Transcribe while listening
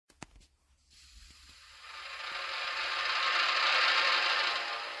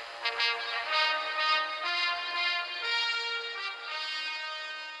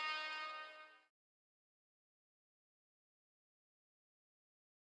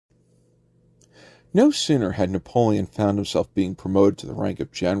No sooner had Napoleon found himself being promoted to the rank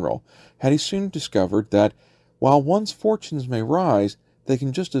of general, had he soon discovered that, while one's fortunes may rise, they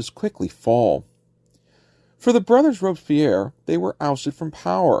can just as quickly fall. For the brothers Robespierre, they were ousted from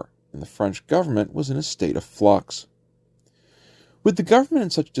power, and the French government was in a state of flux. With the government in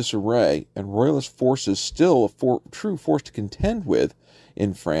such disarray, and royalist forces still a true force to contend with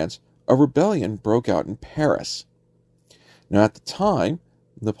in France, a rebellion broke out in Paris. Now, at the time,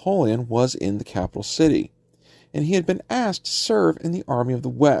 Napoleon was in the capital city, and he had been asked to serve in the Army of the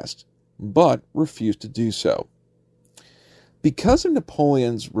West, but refused to do so. Because of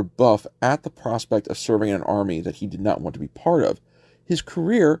Napoleon's rebuff at the prospect of serving in an army that he did not want to be part of, his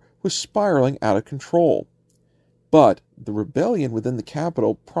career was spiraling out of control. But the rebellion within the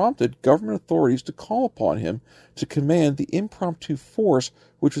capital prompted government authorities to call upon him to command the impromptu force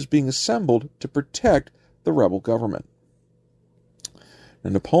which was being assembled to protect the rebel government.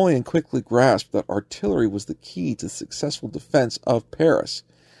 Now, Napoleon quickly grasped that artillery was the key to the successful defense of Paris,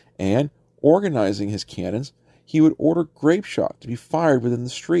 and, organizing his cannons, he would order grape shot to be fired within the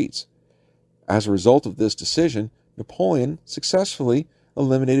streets. As a result of this decision, Napoleon successfully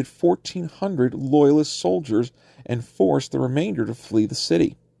eliminated 1,400 loyalist soldiers and forced the remainder to flee the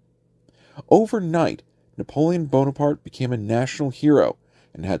city. Overnight, Napoleon Bonaparte became a national hero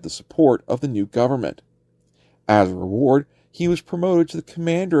and had the support of the new government. As a reward, he was promoted to the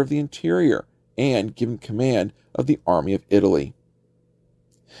commander of the interior and given command of the Army of Italy.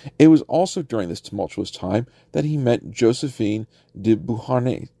 It was also during this tumultuous time that he met Josephine de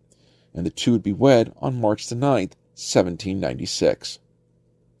Beauharnais, and the two would be wed on March the 9th, 1796.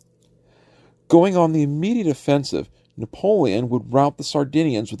 Going on the immediate offensive, Napoleon would rout the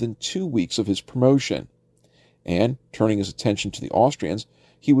Sardinians within 2 weeks of his promotion, and, turning his attention to the Austrians,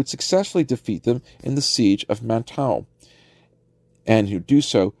 he would successfully defeat them in the siege of Mantua, and he would do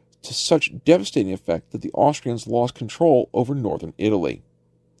so to such devastating effect that the Austrians lost control over northern Italy.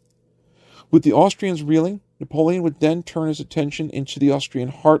 With the Austrians reeling, Napoleon would then turn his attention into the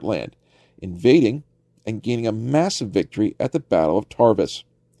Austrian heartland, invading and gaining a massive victory at the Battle of Tarbes.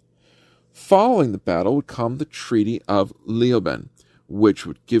 Following the battle would come the Treaty of Leoben, which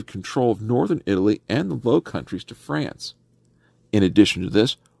would give control of northern Italy and the Low Countries to France. In addition to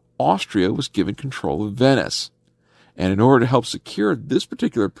this, Austria was given control of Venice, and in order to help secure this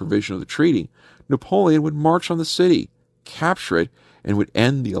particular provision of the treaty, Napoleon would march on the city, capture it, and would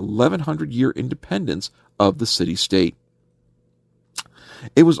end the 1100-year independence of the city-state.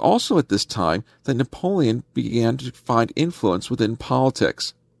 It was also at this time that Napoleon began to find influence within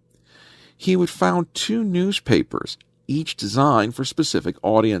politics. He would found 2 newspapers, each designed for a specific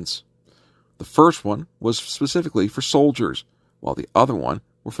audience. The first one was specifically for soldiers, while the other one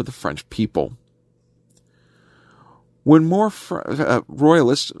were for the French people. When more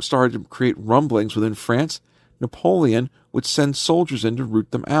royalists started to create rumblings within France, Napoleon would send soldiers in to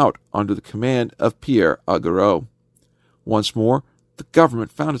root them out under the command of Pierre Augereau. Once more, the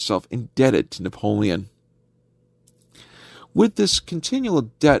government found itself indebted to Napoleon. With this continual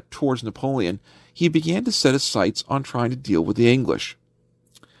debt towards Napoleon, he began to set his sights on trying to deal with the English.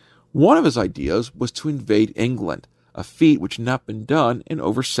 One of his ideas was to invade England, a feat which had not been done in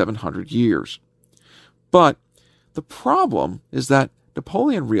over 700 years. But the problem is that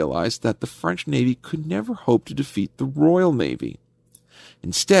Napoleon realized that the French Navy could never hope to defeat the Royal Navy.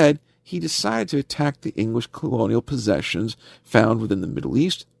 Instead, he decided to attack the English colonial possessions found within the Middle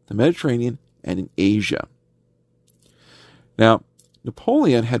East, the Mediterranean, and in Asia. Now,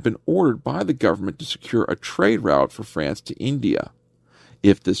 Napoleon had been ordered by the government to secure a trade route for France to India.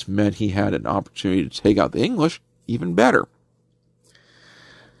 If this meant he had an opportunity to take out the English, even better.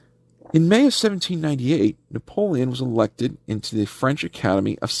 In May of 1798, Napoleon was elected into the French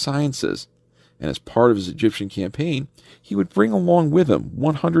Academy of Sciences, and as part of his Egyptian campaign, he would bring along with him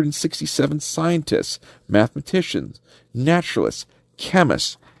 167 scientists, mathematicians, naturalists,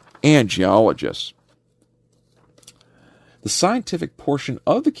 chemists, and geologists. The scientific portion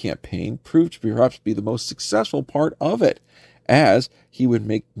of the campaign proved to perhaps be the most successful part of it, as he would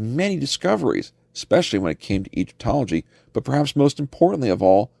make many discoveries, especially when it came to Egyptology, but perhaps most importantly of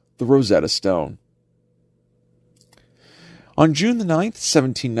all, the Rosetta Stone. On June the 9th,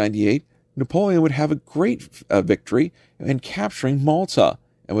 1798, Napoleon would have a great victory in capturing Malta,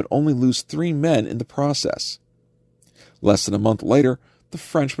 and would only lose 3 men in the process. Less than a month later, the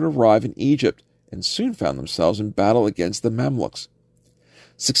French would arrive in Egypt, and soon found themselves in battle against the Mamluks.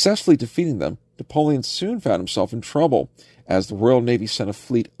 Successfully defeating them, Napoleon soon found himself in trouble, as the Royal Navy sent a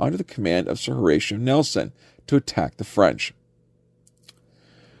fleet under the command of Sir Horatio Nelson to attack the French.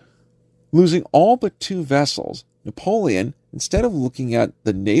 Losing all but 2 vessels, Napoleon instead of looking at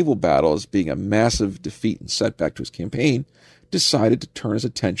the naval battle as being a massive defeat and setback to his campaign, decided to turn his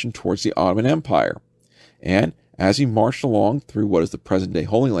attention towards the Ottoman Empire. And as he marched along through what is the present-day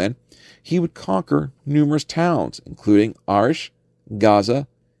Holy Land, he would conquer numerous towns, including Arish, Gaza,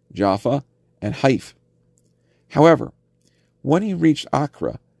 Jaffa, and Haif. However, when he reached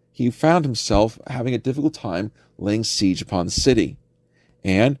Accra, he found himself having a difficult time laying siege upon the city,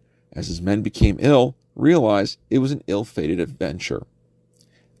 and, as his men became ill, realized it was an ill-fated adventure.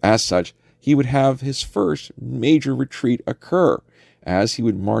 As such, he would have his first major retreat occur, as he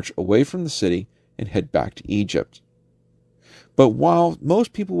would march away from the city and head back to Egypt. But while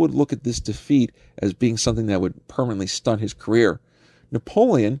most people would look at this defeat as being something that would permanently stunt his career,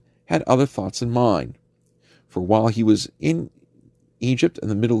 Napoleon had other thoughts in mind. For while he was in Egypt and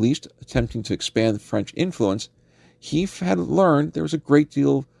the Middle East attempting to expand the French influence, he had learned there was a great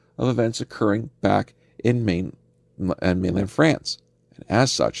deal of events occurring back in mainland France, and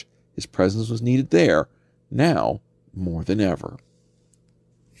as such, his presence was needed there, now more than ever.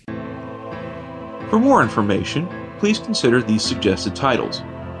 For more information, please consider these suggested titles.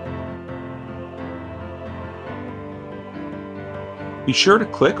 Be sure to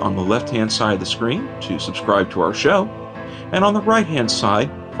click on the left-hand side of the screen to subscribe to our show, and on the right-hand side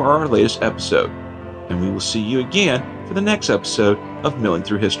for our latest episode. And we will see you again for the next episode of Milling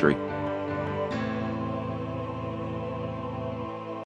Through History.